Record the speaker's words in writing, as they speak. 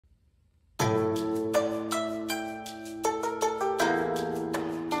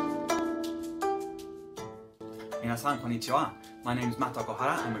Minasan konnichiwa. My name is Matt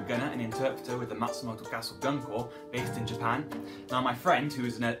Okuhara. I'm a gunner and interpreter with the Matsumoto Castle Gun Corps based in Japan. Now my friend, who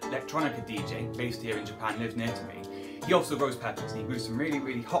is an electronica DJ based here in Japan, lives near to me. He also grows peppers, and he grew some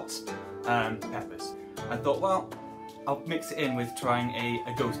really hot peppers. I thought, well, I'll mix it in with trying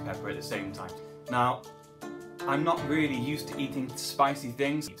a ghost pepper at the same time. Now, I'm not really used to eating spicy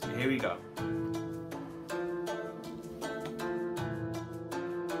things, so here we go.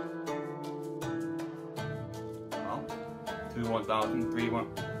 Well, 2, 1,000, 3, 1.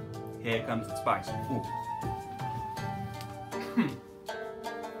 Here comes the spice.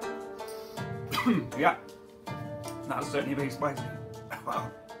 Yeah, that's certainly very spicy.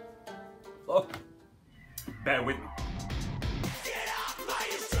 Wow. Oh, bear with me.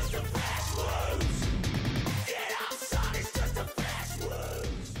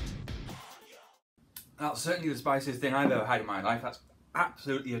 That's certainly the spiciest thing I've ever had in my life. That's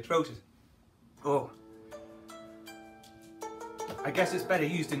absolutely atrocious. Oh. I guess it's better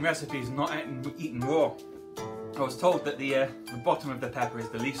used in recipes and not eaten raw. I was told that the bottom of the pepper is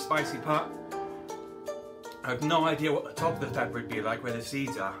the least spicy part. I have no idea what the top of the pepper would be like, where the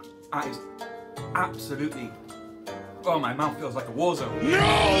seeds are. That is absolutely... Oh, my mouth feels like a war zone.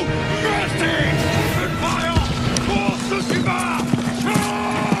 No mercy! Fire!